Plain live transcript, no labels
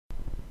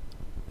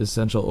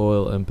essential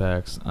oil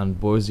impacts on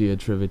Boisea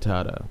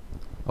trivittata,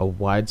 a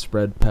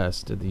widespread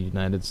pest in the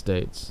United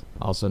States,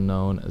 also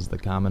known as the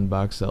common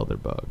box elder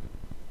bug.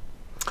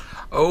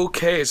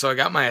 Okay, so I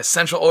got my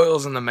essential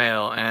oils in the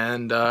mail,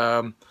 and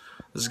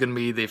this is going to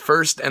be the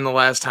first and the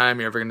last time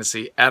you're ever going to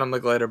see Adam the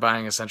Glider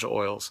buying essential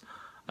oils.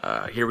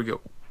 Here we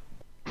go.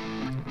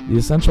 The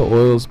essential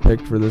oils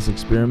picked for this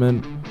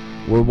experiment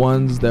were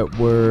ones that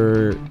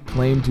were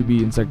claimed to be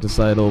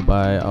insecticidal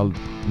by a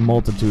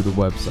multitude of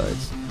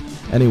websites.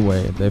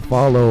 Anyway, they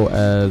follow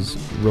as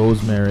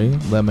rosemary,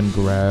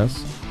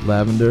 lemongrass,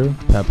 lavender,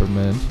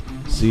 peppermint,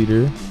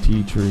 cedar,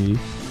 tea tree,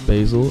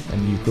 basil,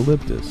 and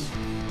eucalyptus.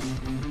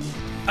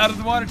 Out of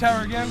the water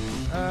tower again.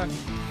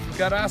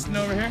 Got Austin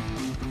over here.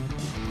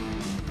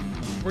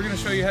 We're gonna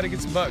show you how to get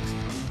some bugs.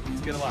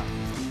 Let's get a lot.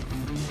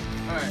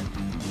 All right.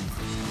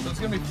 So it's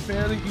gonna be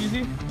fairly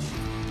easy.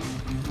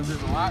 So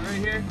there's a lot right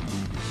here.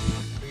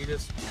 You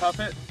just cup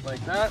it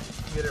like that.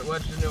 Get it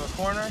wedged into a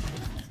corner.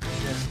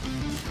 And just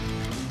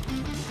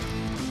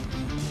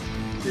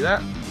see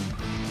that?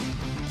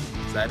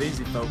 It's that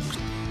easy, folks.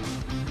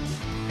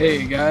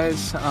 Hey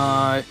guys,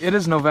 it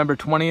is November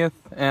 20th,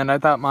 and I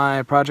thought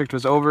my project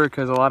was over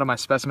because a lot of my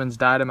specimens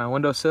died in my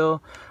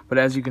windowsill, but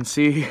as you can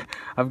see,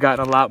 I've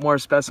gotten a lot more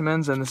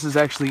specimens, and this is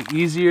actually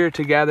easier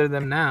to gather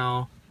them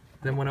now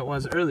than when it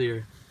was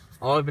earlier.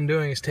 All I've been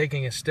doing is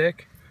taking a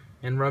stick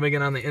and rubbing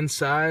it on the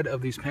inside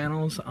of these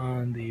panels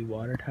on the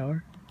water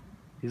tower.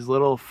 These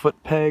little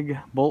foot peg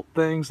bolt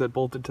things that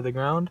bolted to the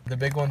ground. The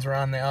big ones are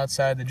on the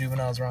outside, the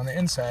juveniles are on the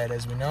inside,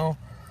 as we know.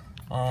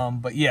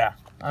 But yeah,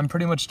 I'm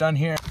pretty much done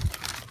here.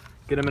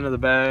 Get them into the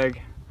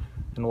bag,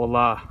 and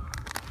voila.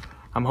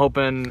 I'm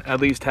hoping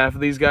at least half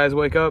of these guys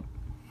wake up.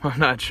 I'm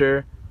not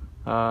sure.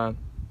 It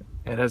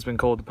has been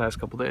cold the past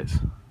couple days.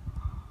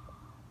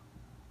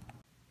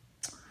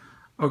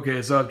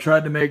 Okay, so I've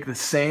tried to make the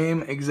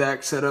same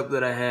exact setup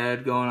that I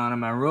had going on in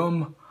my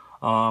room.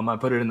 I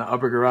put it in the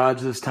upper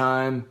garage this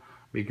time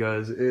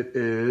because it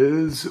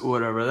is,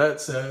 whatever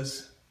that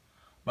says,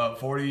 about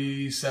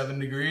 47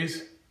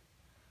 degrees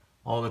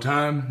all the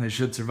time. They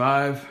should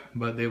survive,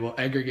 but they will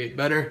aggregate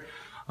better.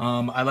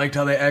 I liked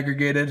how they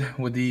aggregated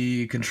with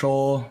the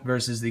control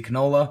versus the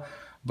canola,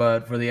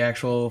 but for the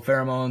actual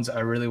pheromones,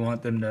 I really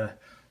want them to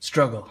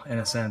struggle in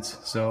a sense,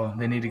 so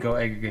they need to go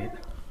aggregate.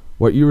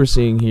 What you are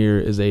seeing here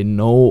is a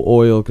no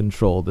oil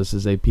control. This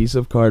is a piece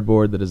of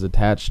cardboard that is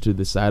attached to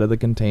the side of the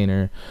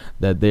container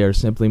that they are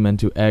simply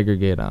meant to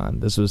aggregate on.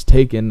 This was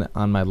taken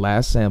on my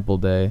last sample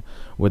day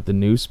with the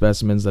new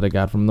specimens that I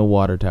got from the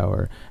water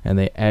tower, and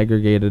they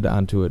aggregated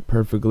onto it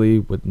perfectly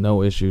with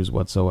no issues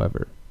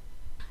whatsoever.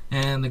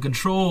 And the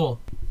control,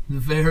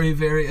 very,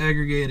 very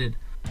aggregated.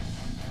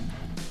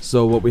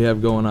 So what we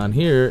have going on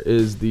here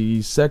is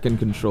the second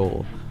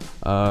control.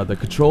 The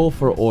control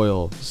for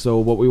oil. So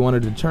what we want to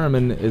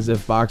determine is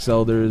if box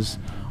elders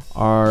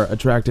are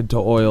attracted to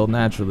oil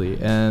naturally,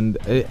 and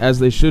as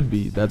they should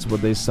be. That's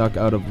what they suck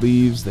out of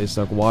leaves. They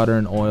suck water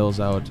and oils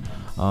out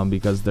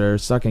because they're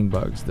sucking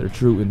bugs. They're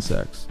true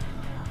insects.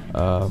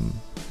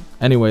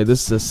 Anyway,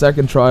 this is the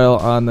second trial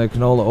on the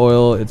canola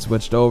oil. It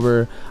switched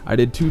over. I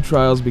did 2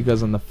 trials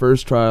because on the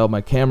first trial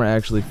my camera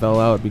actually fell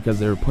out because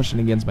they were pushing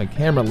against my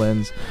camera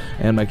lens,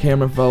 and my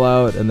camera fell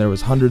out and there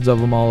was hundreds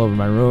of them all over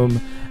my room.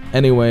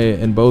 Anyway,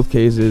 in both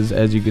cases,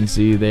 as you can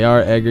see, they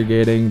are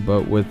aggregating,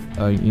 but with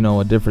you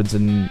know, a difference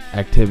in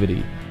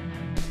activity.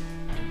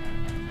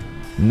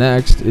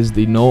 Next is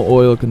the no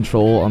oil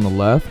control on the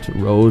left,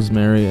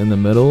 rosemary in the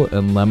middle,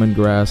 and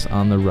lemongrass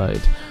on the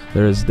right.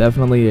 There is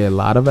definitely a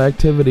lot of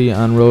activity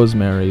on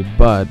rosemary,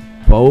 but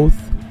both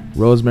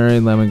rosemary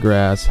and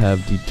lemongrass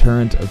have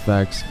deterrent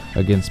effects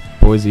against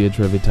Boisea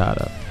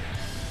trivittata.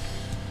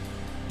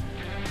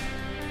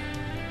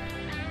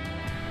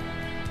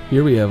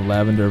 Here we have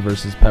lavender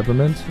versus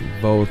peppermint,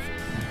 both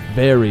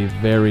very,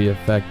 very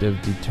effective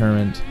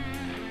deterrent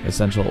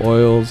essential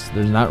oils.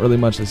 There's not really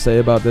much to say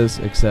about this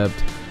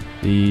except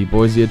the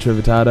Boisea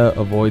trivittata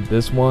avoid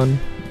this one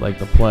like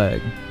the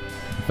plague.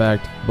 In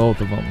fact,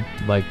 both of them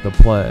like the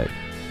plague.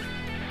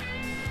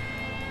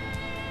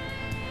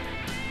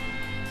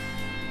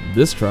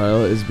 This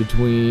trial is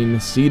between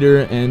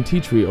cedar and tea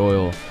tree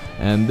oil,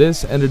 and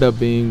this ended up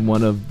being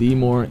one of the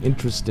more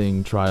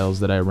interesting trials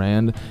that I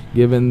ran,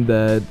 given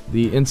that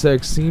the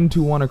insects seem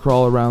to want to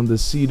crawl around the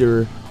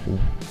cedar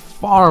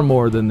far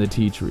more than the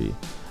tea tree.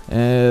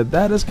 And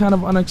that is kind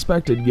of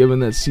unexpected, given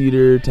that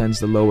cedar tends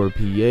to lower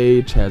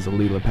pH, has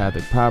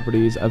allelopathic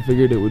properties. I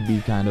figured it would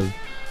be kind of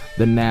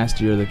the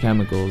nastier the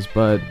chemicals,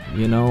 but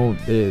you know,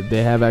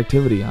 they have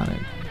activity on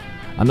it.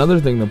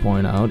 Another thing to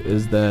point out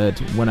is that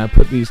when I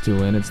put these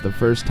 2 in, it's the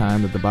first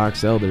time that the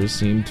box elders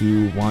seem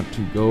to want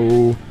to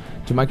go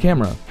to my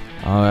camera.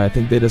 I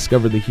think they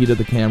discovered the heat of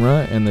the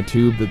camera and the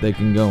tube that they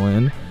can go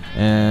in,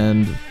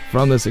 and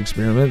from this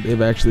experiment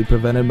they've actually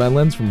prevented my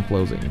lens from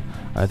closing.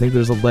 I think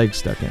there's a leg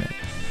stuck in it.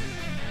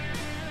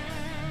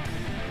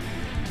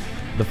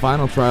 The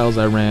final trials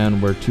I ran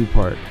were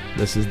 2-part.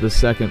 This is the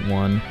second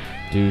one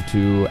due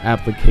to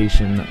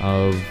application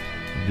of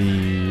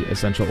the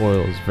essential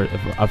oils,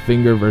 a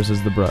finger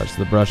versus the brush.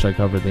 The brush, I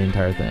covered the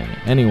entire thing.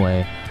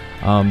 Anyway,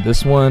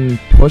 this one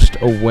pushed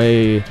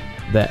away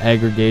the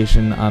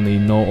aggregation on the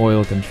no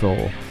oil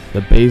control.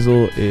 The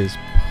basil is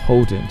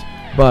potent,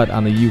 but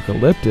on the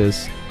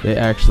eucalyptus, they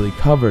actually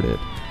covered it.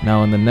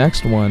 Now in the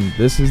next one,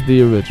 this is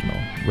the original,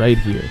 right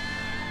here.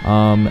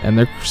 And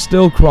they're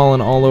still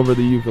crawling all over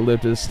the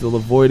eucalyptus, still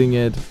avoiding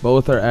it.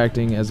 Both are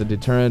acting as a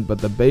deterrent, but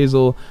the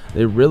basil,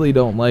 they really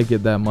don't like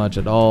it that much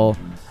at all.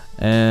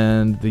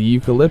 And the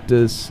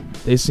eucalyptus,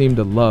 they seem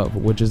to love,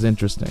 which is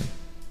interesting.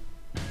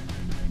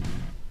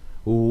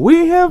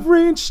 We have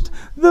reached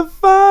the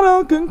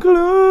final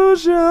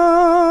conclusion.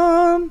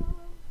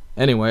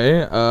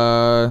 Anyway,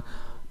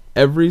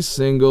 every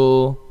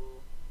single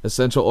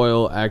essential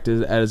oil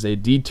acted as a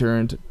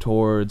deterrent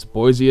towards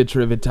Boisea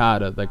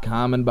trivittata, the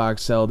common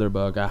box elder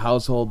bug, a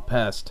household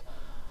pest.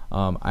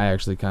 I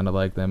actually kind of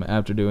like them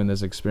after doing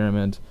this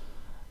experiment.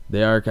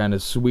 They are kind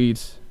of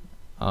sweet.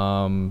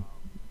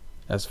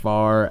 As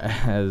far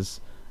as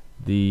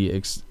the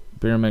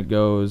experiment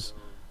goes,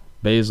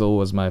 basil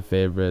was my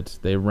favorite.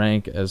 They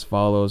rank as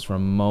follows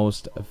from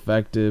most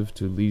effective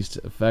to least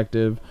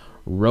effective.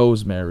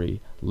 Rosemary,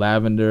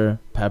 lavender,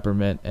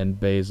 peppermint, and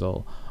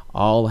basil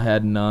all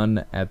had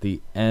none at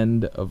the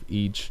end of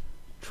each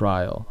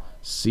trial.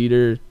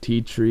 Cedar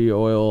tea tree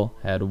oil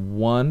had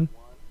 1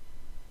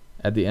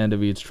 at the end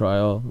of each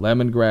trial.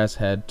 Lemongrass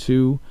had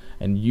 2,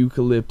 and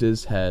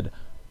eucalyptus had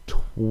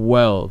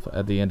 12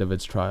 at the end of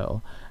its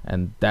trial.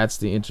 And that's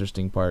the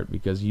interesting part,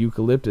 because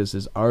eucalyptus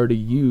is already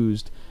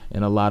used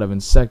in a lot of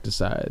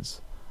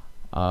insecticides.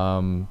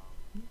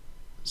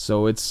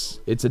 So it's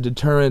a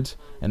deterrent,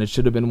 and it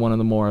should have been one of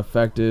the more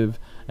effective,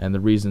 and the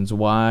reasons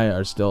why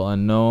are still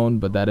unknown,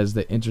 but that is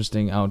the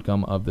interesting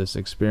outcome of this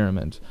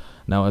experiment.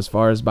 Now, as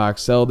far as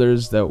box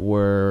elders that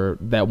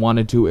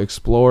wanted to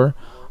explore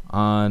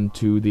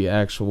onto the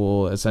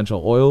actual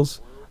essential oils,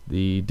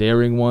 the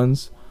daring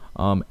ones,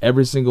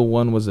 every single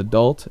one was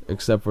adult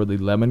except for the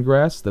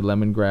lemongrass. The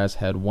lemongrass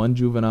had 1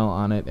 juvenile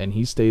on it, and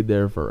he stayed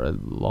there for a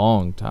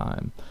long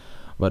time.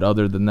 But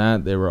other than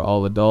that, they were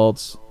all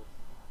adults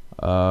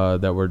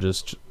that were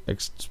just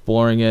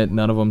exploring it.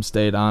 None of them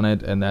stayed on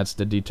it, and that's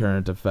the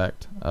deterrent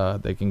effect.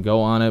 They can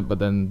go on it, but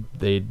then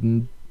they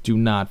do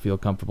not feel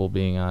comfortable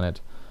being on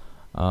it.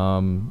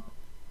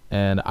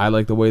 And I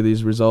like the way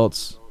these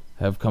results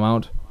have come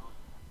out.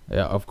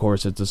 Yeah, of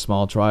course, it's a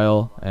small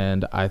trial,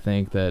 and I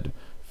think that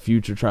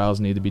future trials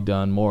need to be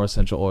done. More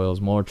essential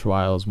oils, more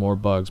trials, more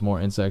bugs,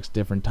 more insects,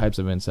 different types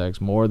of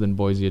insects, more than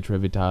Boisea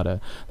trivittata,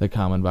 the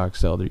common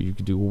box elder. You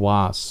could do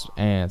wasps,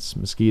 ants,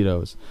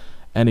 mosquitoes,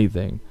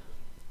 anything.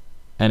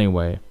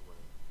 Anyway,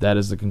 that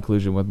is the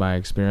conclusion with my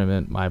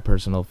experiment. My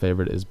personal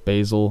favorite is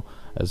basil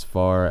as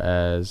far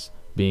as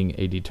being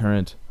a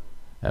deterrent.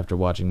 After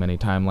watching many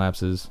time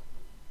lapses,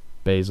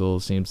 basil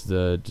seems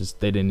to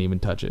they didn't even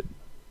touch it.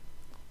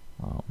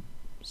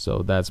 So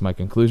that's my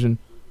conclusion.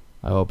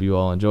 I hope you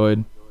all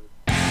enjoyed.